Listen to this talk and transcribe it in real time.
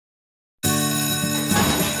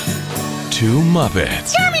two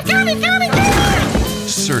Muppets. Coming!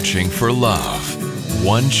 Searching for love.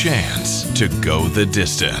 One chance to go the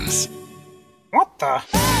distance. What the?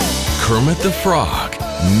 Kermit the Frog,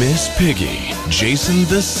 Miss Piggy, Jason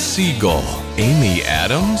the Seagull, Amy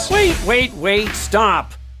Adams. Wait,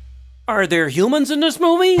 stop. Are there humans in this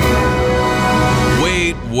movie?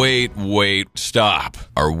 Wait, stop.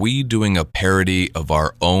 Are we doing a parody of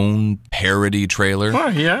our own parody trailer? Oh,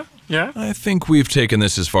 yeah. I think we've taken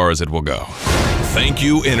this as far as it will go. Thank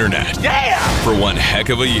you, Internet. Yeah! For one heck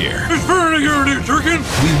of a year. It's burning here, dude, chicken!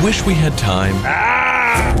 We wish we had time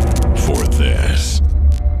for this.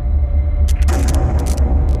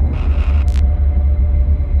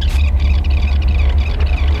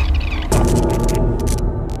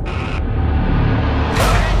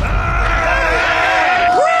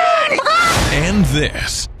 And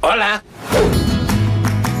this. Hola.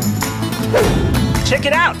 Check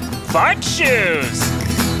it out. Fart shoes.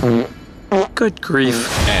 Good grief.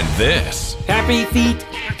 And this. Happy feet.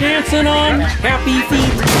 Dancing on happy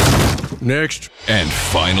feet. Next. And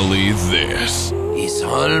finally this. It's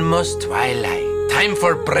almost twilight. Time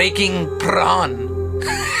for breaking prawn.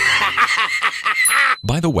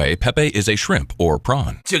 By the way, Pepe is a shrimp or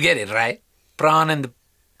prawn. You get it, right? Prawn and the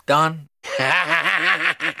dawn.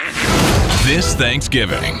 This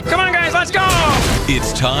Thanksgiving, Come on, guys, let's go.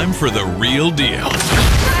 it's time for the real deal.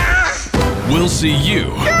 We'll see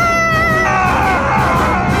you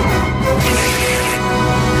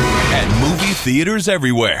at movie theaters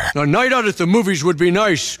everywhere. A night out at the movies would be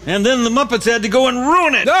nice. And then the Muppets had to go and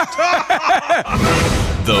ruin it.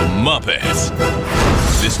 The Muppets.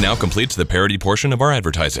 This now completes the parody portion of our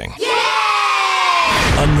advertising.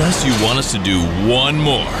 Unless you want us to do one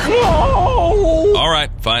more. All right,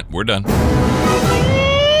 fine, we're done.